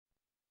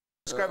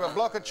Let's grab a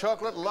block of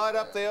chocolate, light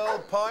up the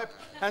old pipe,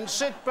 and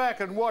sit back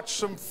and watch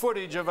some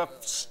footage of a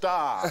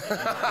star. Look at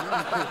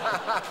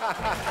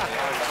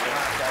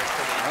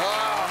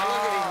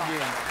him,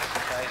 Jim.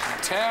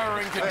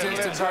 Towering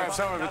contestant. Let's hope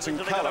some of it's in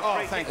colour.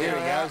 Oh, thank you. Here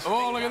he goes.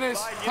 Oh, look at this.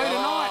 Peter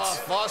Knight.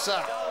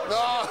 Fossa.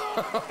 Not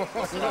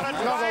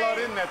a lot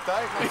in that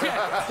day.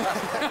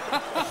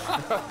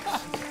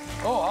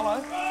 Oh,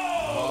 hello.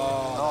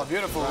 Oh,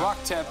 beautiful ruck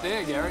tap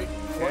there, Gary.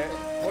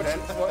 What's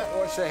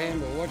the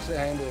handle? What's the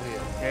handle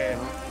here? Yeah.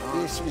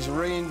 This is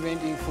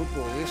reinventing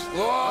football, this.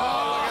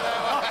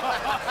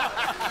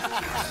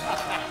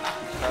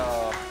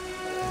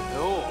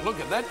 Oh, look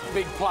at that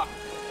big pluck.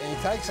 And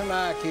he takes a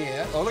mark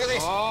here. Oh, look at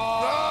this.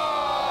 Oh.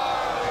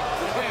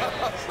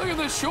 Yeah. Look at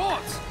the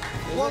shorts.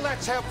 Well,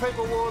 that's how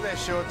people wore their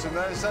shorts in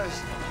those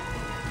days.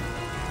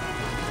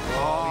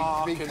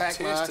 Oh, big pack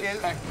mark.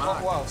 Pack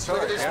mark. Well,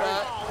 sorry. Look at this,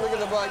 Mark. Look at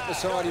the bloke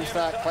beside him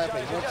start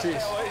clapping. Watch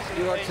this.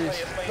 You watch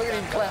this. Look at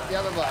him clap the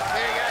other bloke.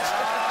 There he goes.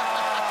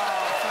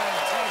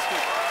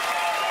 Fantastic.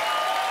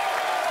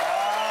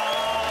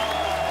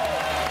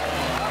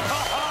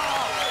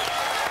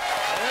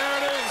 There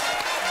it is.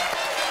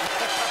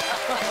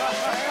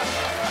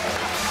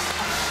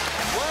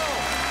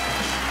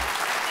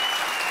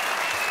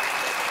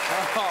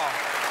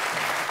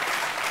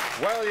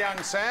 Well,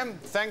 young Sam,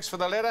 thanks for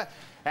the letter.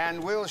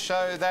 And we'll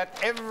show that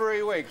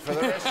every week for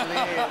the rest of the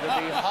year.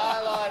 There'll be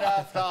highlight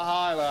after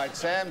highlight,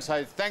 Sam,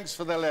 so thanks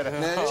for the letter.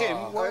 Now,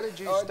 Jim, why did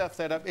you stuff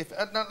that up?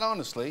 No,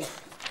 honestly,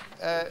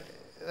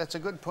 that's a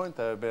good point,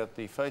 though, about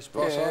the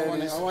Facebook.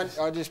 Boss,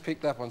 I just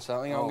picked up on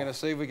something. I'm going to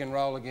see if we can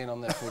roll again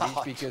on that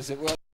footage because it was...